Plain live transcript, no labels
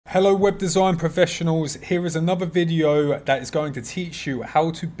Hello web design professionals, here is another video that is going to teach you how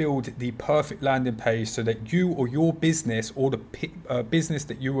to build the perfect landing page so that you or your business or the business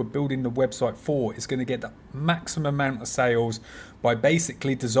that you are building the website for is going to get the maximum amount of sales by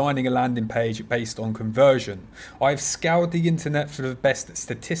basically designing a landing page based on conversion. I've scoured the internet for the best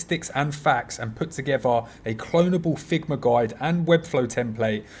statistics and facts and put together a clonable Figma guide and Webflow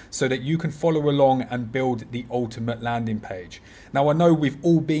template so that you can follow along and build the ultimate landing page. Now I know we've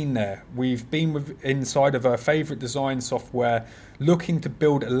all been there. We've been inside of our favorite design software looking to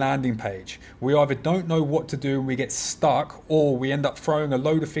build a landing page. We either don't know what to do and we get stuck, or we end up throwing a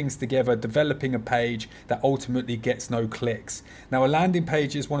load of things together, developing a page that ultimately gets no clicks. Now a landing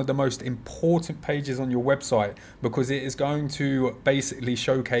page is one of the most important pages on your website because it is going to basically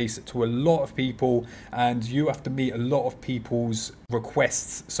showcase to a lot of people, and you have to meet a lot of people's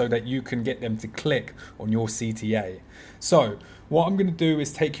requests so that you can get them to click on your CTA. So what I'm going to do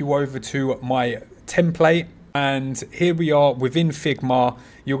is take you over to my template, and here we are within Figma.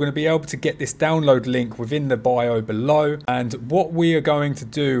 You're going to be able to get this download link within the bio below, and what we are going to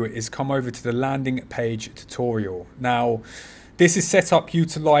do is come over to the landing page tutorial. Now this is set up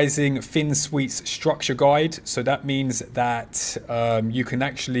utilizing FinSuite's structure guide, so that means that you can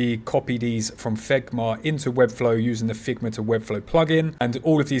actually copy these from Figma into Webflow using the Figma to Webflow plugin, and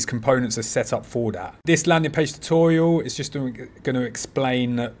all of these components are set up for that. This landing page tutorial is just going to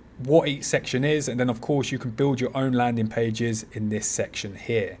explain what each section is, and then of course you can build your own landing pages in this section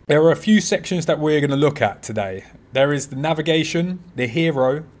here. There are a few sections that we're going to look at today. There is the navigation, the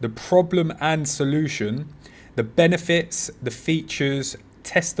hero, the problem and solution, the benefits, the features,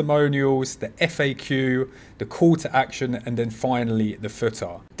 testimonials, the FAQ, the call to action, and then finally the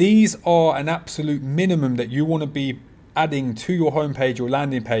footer. These are an absolute minimum that you want to be adding to your homepage or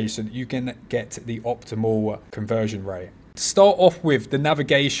landing page so that you can get the optimal conversion rate. Start off with the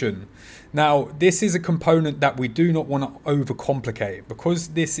navigation. Now this is a component that we do not want to overcomplicate, because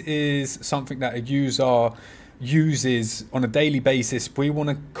this is something that a user uses on a daily basis. We want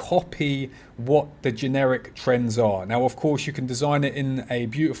to copy what the generic trends are. Now of course you can design it in a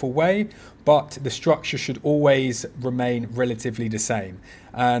beautiful way, but the structure should always remain relatively the same.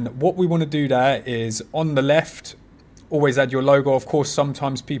 And what we want to do there is on the left, always add your logo. Of course,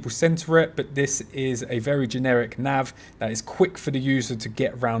 sometimes people center it, but this is a very generic nav that is quick for the user to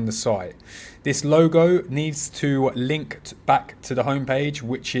get around the site. This logo needs to link back to the home page,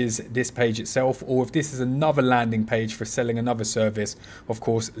 which is this page itself, or if this is another landing page for selling another service, of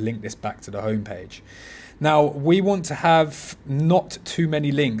course, link this back to the home page. Now, we want to have not too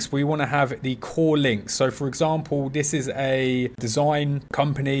many links. We want to have the core links. So for example, this is a design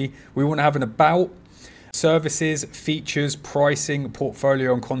company. We want to have an about, services, features, pricing,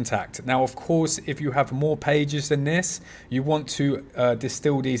 portfolio, and contact. Now of course, if you have more pages than this, you want to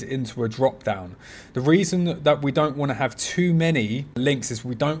distill these into a drop down. The reason that we don't want to have too many links is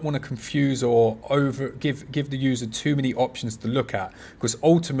we don't want to confuse or give the user too many options to look at, because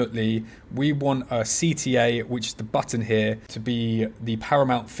ultimately we want a CTA, which is the button here, to be the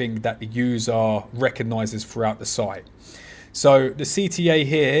paramount thing that the user recognizes throughout the site. So the CTA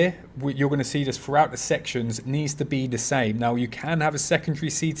here, you're going to see this throughout the sections, needs to be the same. Now you can have a secondary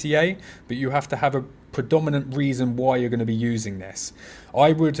CTA, but you have to have a predominant reason why you're going to be using this.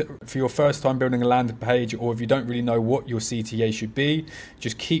 I would, for your first time building a landing page, or if you don't really know what your CTA should be,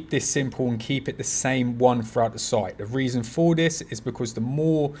 just keep this simple and keep it the same one throughout the site. The reason for this is because the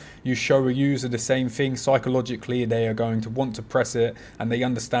more you show a user the same thing, psychologically they are going to want to press it, and they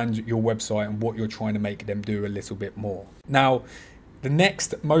understand your website and what you're trying to make them do a little bit more. Now, the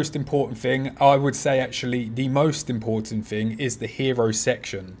next most important thing, I would say actually the most important thing, is the hero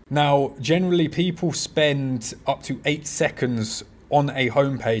section. Now, generally people spend up to 8 seconds on a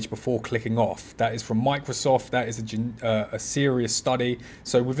homepage before clicking off. That is from Microsoft. That is a serious study.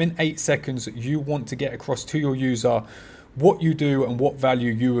 So within 8 seconds, you want to get across to your user what you do and what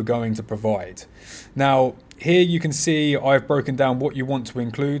value you are going to provide. Now, here you can see I've broken down what you want to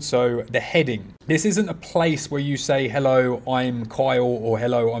include. So the heading. This isn't a place where you say, hello, I'm Kyle, or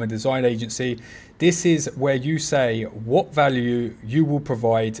hello, I'm a design agency. This is where you say what value you will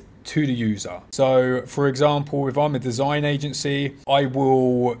provide to the user. So for example, if I'm a design agency, I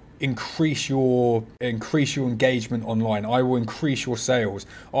will increase your engagement online. I will increase your sales.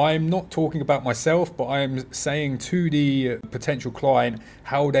 I'm not talking about myself, but I am saying to the potential client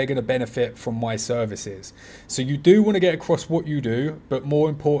how they're going to benefit from my services. So you do want to get across what you do, but more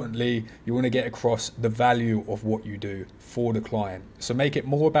importantly, you want to get across the value of what you do for the client. So make it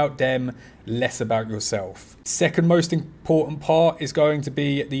more about them, less about yourself. Second most important part is going to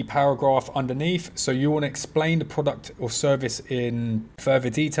be the paragraph underneath. So you want to explain the product or service in further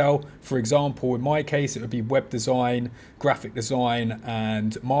detail. For example, in my case, it would be web design, graphic design,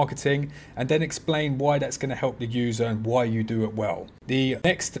 and marketing, and then explain why that's going to help the user and why you do it well. The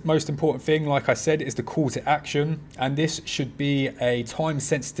next most important thing, like I said, is the call to action, and this should be a time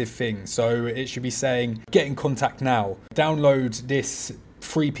sensitive thing. So it should be saying, get in contact now, download this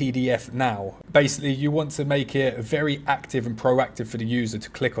free PDF now. Basically, you want to make it very active and proactive for the user to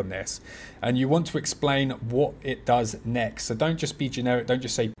click on this, and you want to explain what it does next. So don't just be generic, don't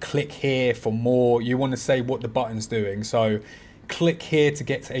just say click here for more. You want to say what the button's doing. So click here to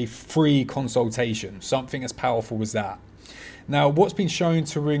get a free consultation, something as powerful as that. Now, what's been shown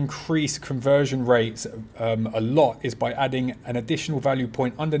to increase conversion rates a lot is by adding an additional value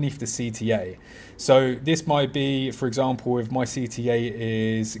point underneath the CTA. So this might be, for example, if my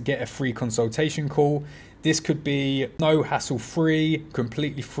CTA is get a free consultation call, this could be no hassle free,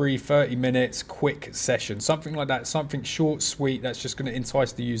 completely free, 30 minutes, quick session, something like that, something short, sweet, that's just going to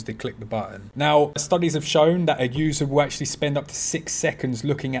entice the user to click the button. Now, studies have shown that a user will actually spend up to 6 seconds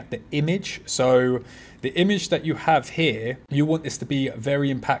looking at the image. So the image that you have here, you want this to be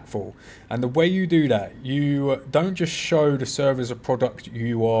very impactful. And the way you do that, you don't just show the service or product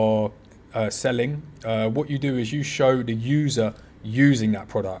you are selling. What you do is you show the user using that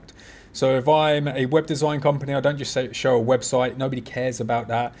product. So if I'm a web design company, I don't just show a website. Nobody cares about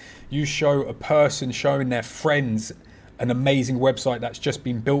that. You show a person showing their friends an amazing website that's just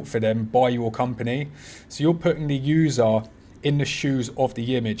been built for them by your company. So you're putting the user in the shoes of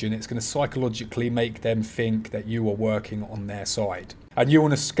the image, and it's going to psychologically make them think that you are working on their side. And you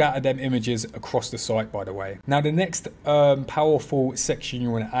want to scatter them images across the site, by the way. Now, the next powerful section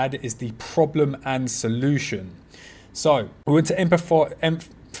you want to add is the problem and solution. So we want to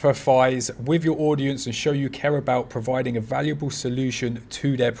empathize with your audience and show you care about providing a valuable solution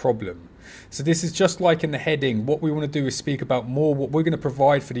to their problem. So this is just like in the heading. What we want to do is speak about more what we're going to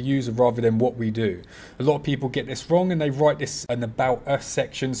provide for the user rather than what we do. A lot of people get this wrong and they write this an about us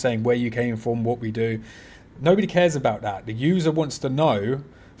section saying where you came from, what we do. Nobody cares about that. The user wants to know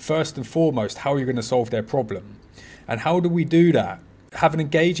first and foremost how you're going to solve their problem. And how do we do that? Have an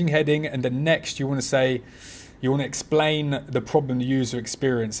engaging heading, and then next you want to say, you want to explain the problem the user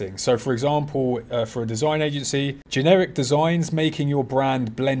experiencing. So for example, for a design agency, generic designs making your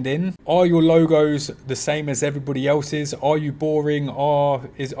brand blend in. Are your logos the same as everybody else's? Are you boring? Are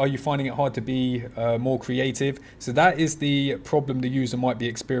you finding it hard to be more creative? So that is the problem the user might be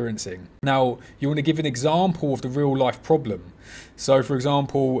experiencing. Now, you want to give an example of the real life problem. So for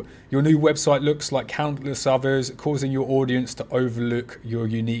example, your new website looks like countless others, causing your audience to overlook your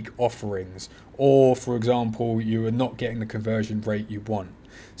unique offerings. Or for example, you are not getting the conversion rate you want.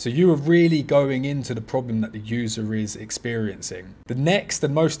 So you are really going into the problem that the user is experiencing. The next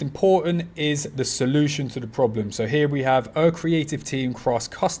and most important is the solution to the problem. So here we have a creative team crafts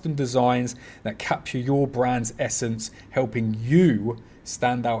custom designs that capture your brand's essence, helping you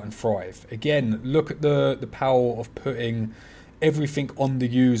stand out and thrive. Again, look at the power of putting everything on the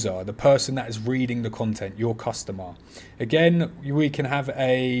user, the person that is reading the content, your customer. Again, we can have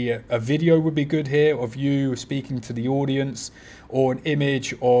a video would be good here of you speaking to the audience, or an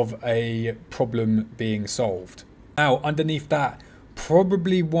image of a problem being solved. Now, underneath that,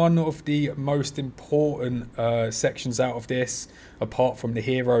 probably one of the most important sections out of this, apart from the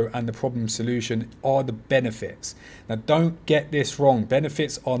hero and the problem solution, are the benefits. Now, don't get this wrong.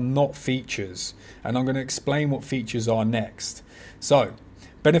 Benefits are not features, and I'm going to explain what features are next. So,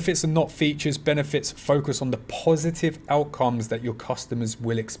 benefits are not features. Benefits focus on the positive outcomes that your customers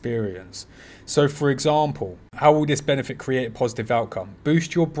will experience. So, for example, how will this benefit create a positive outcome?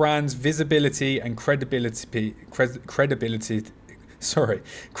 Boost your brand's visibility and credibility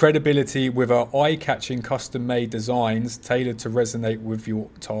with our eye-catching custom-made designs tailored to resonate with your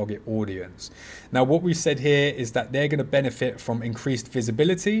target audience. Now, what we said here is that they're going to benefit from increased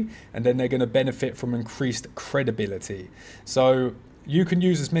visibility, and then they're going to benefit from increased credibility. So you can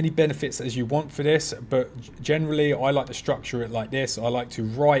use as many benefits as you want for this, but generally I like to structure it like this. I like to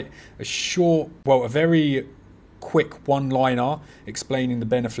write a very quick one-liner explaining the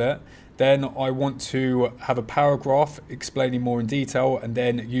benefit, Then I want to have a paragraph explaining more in detail, and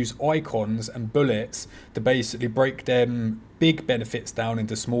then use icons and bullets to basically break them big benefits down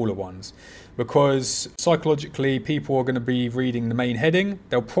into smaller ones. Because psychologically, people are going to be reading the main heading.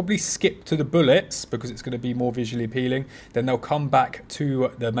 They'll probably skip to the bullets because it's going to be more visually appealing. Then they'll come back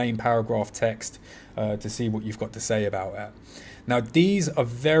to the main paragraph text to see what you've got to say about it. Now, these are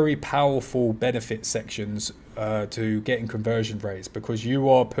very powerful benefit sections to getting conversion rates, because you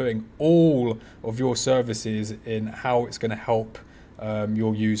are putting all of your services in how it's going to help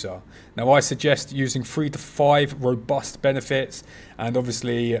your user. Now, I suggest using 3 to 5 robust benefits, and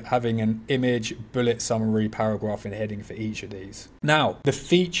obviously having an image, bullet, summary, paragraph, and heading for each of these. Now, the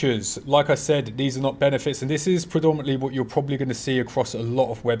features, like I said, these are not benefits, and this is predominantly what you're probably going to see across a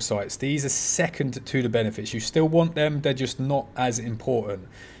lot of websites. These are second to the benefits. You still want them, they're just not as important.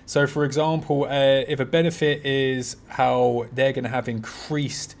 So for example, if a benefit is how they're going to have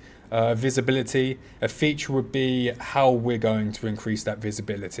increased visibility, a feature would be how we're going to increase that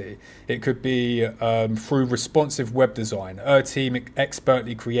visibility. It could be through responsive web design. Our team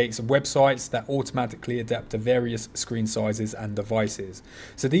expertly creates websites that automatically adapt to various screen sizes and devices.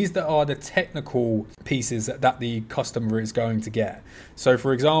 So these are the technical pieces that the customer is going to get. So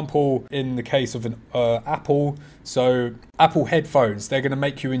for example, in the case of an Apple, so Apple headphones, they're going to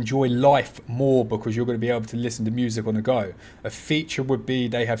make you enjoy life more because you're going to be able to listen to music on the go. A feature would be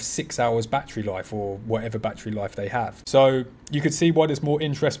they have 6 hours battery life, or whatever battery life they have. So you could see why there's more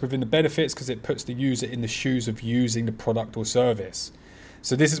interest within the benefits, because it puts the user in the shoes of using the product or service.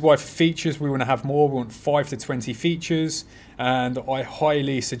 So this is why for features we want to have more. We want 5 to 20 features, and I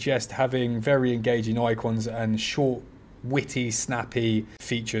highly suggest having very engaging icons and short, witty, snappy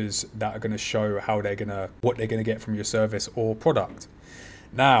features that are going to show what they're going to get from your service or product.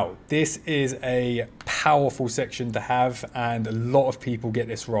 Now, this is a powerful section to have, and a lot of people get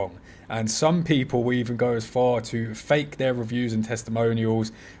this wrong. And some people will even go as far to fake their reviews and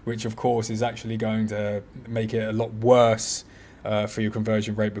testimonials, which of course is actually going to make it a lot worse for your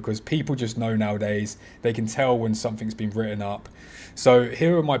conversion rate, because people just know nowadays. They can tell when something's been written up. So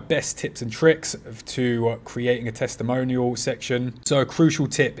here are my best tips and tricks to creating a testimonial section. So a crucial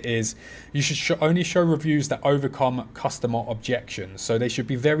tip is you should only show reviews that overcome customer objections. So they should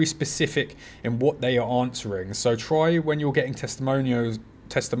be very specific in what they are answering. So try, when you're getting testimonials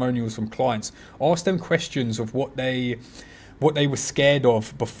from clients, ask them questions of what they were scared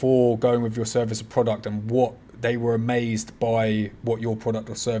of before going with your service or product, and what they were amazed by what your product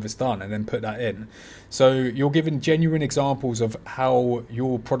or service done, and then put that in. So you're giving genuine examples of how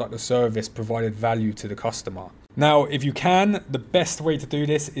your product or service provided value to the customer. Now, if you can, the best way to do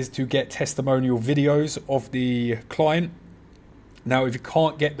this is to get testimonial videos of the client. Now, if you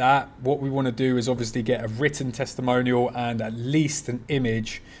can't get that, what we want to do is obviously get a written testimonial and at least an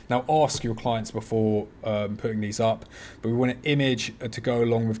image. Now, ask your clients before putting these up, but we want an image to go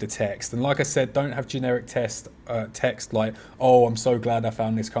along with the text. And like I said, don't have generic text like, oh, I'm so glad I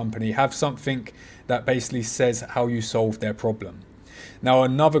found this company. Have something that basically says how you solved their problem. Now,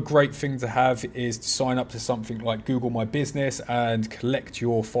 another great thing to have is to sign up to something like Google My Business and collect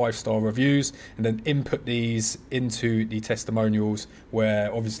your 5-star reviews, and then input these into the testimonials,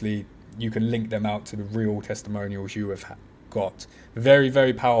 where obviously you can link them out to the real testimonials you have got. Very,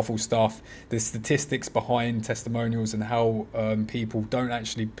 very powerful stuff. The statistics behind testimonials and how people don't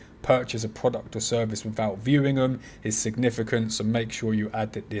actually purchase a product or service without viewing them is significant, so make sure you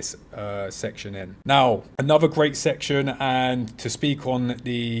add this section in. Now, another great section, and to speak on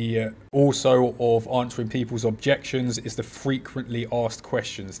the also of answering people's objections, is the frequently asked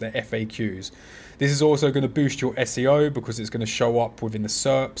questions, the FAQs. This is also going to boost your SEO because it's going to show up within the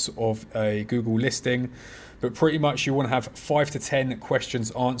SERPs of a Google listing. But pretty much you want to have 5 to 10 questions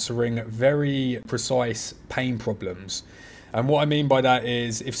answering very precise pain problems. And what I mean by that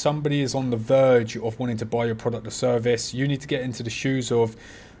is, if somebody is on the verge of wanting to buy your product or service, you need to get into the shoes of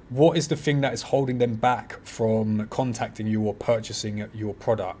what is the thing that is holding them back from contacting you or purchasing your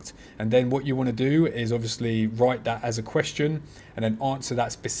product. And then what you want to do is obviously write that as a question, and then answer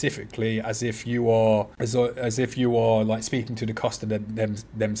that specifically as if you are like speaking to the customer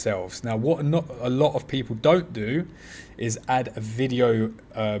themselves. Now, what a lot of people don't do is add a video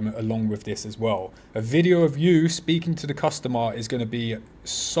along with this as well. A video of you speaking to the customer is going to be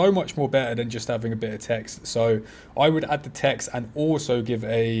so much more better than just having a bit of text. So I would add the text and also give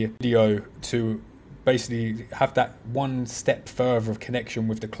a video to basically have that one step further of connection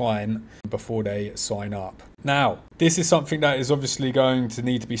with the client before they sign up. Now, this is something that is obviously going to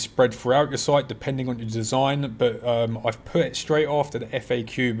need to be spread throughout your site depending on your design, but I've put it straight after the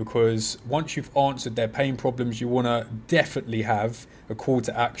FAQ because once you've answered their pain problems, you want to definitely have a call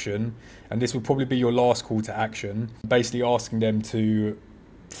to action, and this will probably be your last call to action, basically asking them to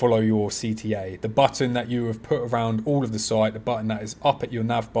follow your CTA. The button that you have put around all of the site, the button that is up at your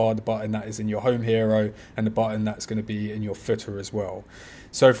nav bar, the button that is in your home hero, and the button that's going to be in your footer as well.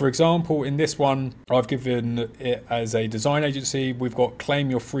 So for example, in this one, I've given it as a design agency. We've got claim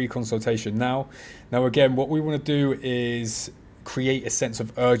your free consultation now. Now again, what we want to do is create a sense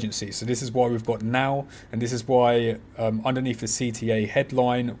of urgency. So this is why we've got now, and this is why underneath the CTA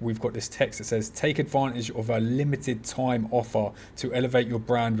headline, we've got this text that says, take advantage of a limited time offer to elevate your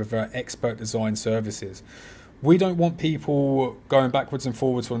brand with our expert design services. We don't want people going backwards and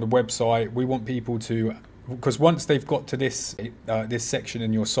forwards from the website. We want people to, because once they've got to this this section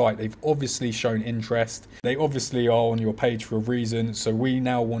in your site, they've obviously shown interest. They obviously are on your page for a reason. So we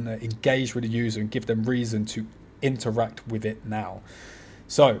now want to engage with the user and give them reason to interact with it now.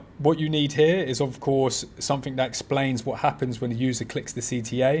 So what you need here is, of course, something that explains what happens when the user clicks the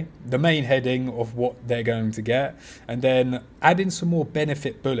CTA, the main heading of what they're going to get, and then add in some more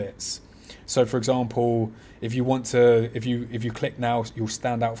benefit bullets. So for example, if you want to, if you click now, you'll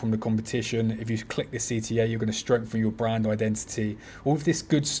stand out from the competition. If you click the CTA, you're going to strengthen your brand identity. All of this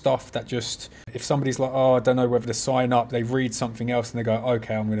good stuff that just, if somebody's like, oh, I don't know whether to sign up, they read something else and they go,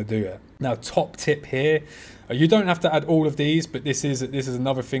 okay, I'm going to do it. Now, top tip here, you don't have to add all of these, but this is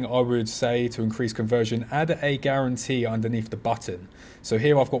another thing I would say to increase conversion. Add a guarantee underneath the button. So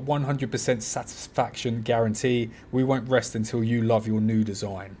here I've got 100% satisfaction guarantee. We won't rest until you love your new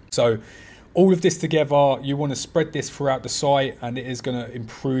design. So all of this together, you want to spread this throughout the site, and it is going to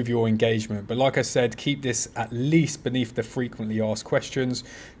improve your engagement. But like I said, keep this at least beneath the frequently asked questions,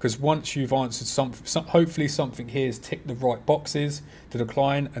 because once you've answered hopefully something here has ticked the right boxes to the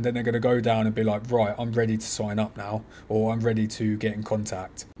client, and then they're going to go down and be like, right, I'm ready to sign up now, or I'm ready to get in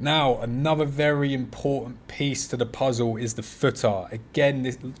contact. Now, another very important piece to the puzzle is the footer. Again,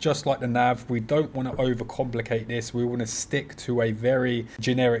 this, just like the nav, we don't want to overcomplicate this. We want to stick to a very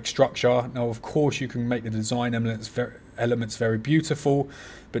generic structure. Now, of course, you can make the design elements very beautiful,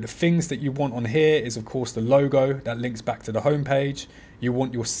 but the things that you want on here is, of course, the logo that links back to the homepage. You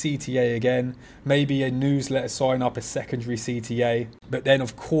want your CTA again, maybe a newsletter sign up, a secondary CTA, but then,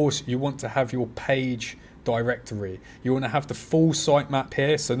 of course, you want to have your page directory. You want to have the full sitemap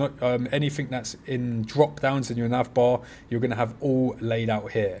here, so not anything that's in drop downs in your nav bar, you're going to have all laid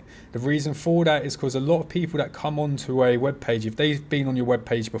out here. The reason for that is because a lot of people that come onto a web page, if they've been on your web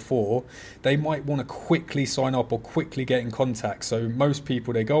page before, they might want to quickly sign up or quickly get in contact. So most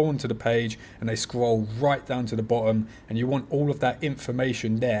people, they go onto the page and they scroll right down to the bottom, and you want all of that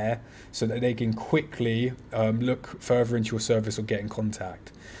information there so that they can quickly look further into your service or get in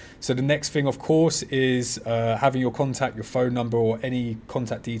contact. So the next thing, of course, is having your contact, your phone number, or any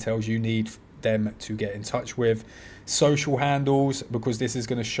contact details you need them to get in touch with. Social handles, because this is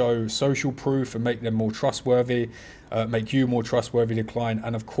going to show social proof and make them more trustworthy, make you more trustworthy to the client.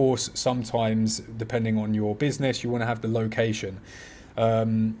 And of course, sometimes, depending on your business, you want to have the location.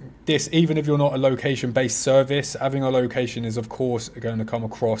 This, even if you're not a location-based service, having a location is, of course, going to come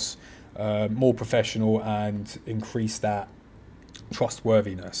across more professional and increase that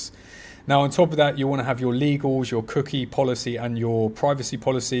trustworthiness. Now, on top of that, you want to have your legals, your cookie policy, and your privacy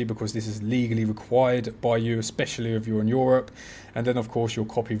policy, because this is legally required by you, especially if you're in Europe. And then, of course, your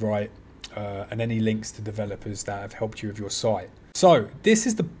copyright and any links to developers that have helped you with your site. So this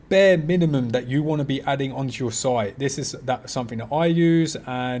is the bare minimum that you want to be adding onto your site. This is something that I use,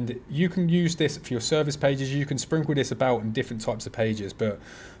 and you can use this for your service pages. You can sprinkle this about in different types of pages, but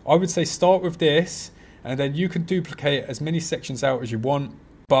I would say start with this, and then you can duplicate as many sections out as you want.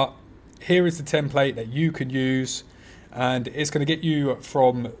 But here is the template that you can use, and it's going to get you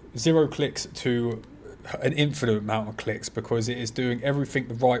from 0 clicks to an infinite amount of clicks, because it is doing everything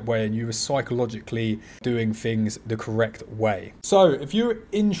the right way and you are psychologically doing things the correct way. So if you're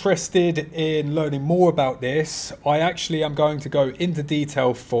interested in learning more about this, I actually am going to go into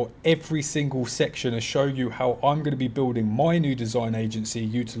detail for every single section and show you how I'm going to be building my new design agency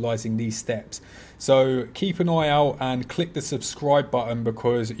utilizing these steps. So keep an eye out and click the subscribe button,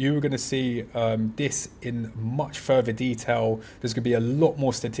 because you're going to see this in much further detail. There's going to be a lot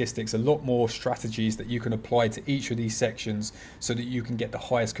more statistics, a lot more strategies that you can apply to each of these sections so that you can get the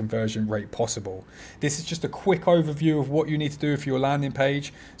highest conversion rate possible. This is just a quick overview of what you need to do for your landing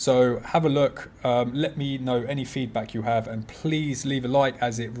page. So have a look, let me know any feedback you have, and please leave a like,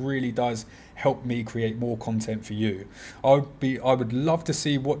 as it really does help me create more content for you. I would love to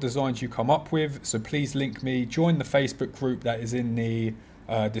see what designs you come up with, so please link me, join the Facebook group that is in the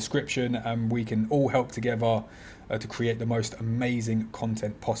description, and we can all help together to create the most amazing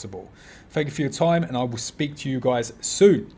content possible. Thank you for your time, and I will speak to you guys soon.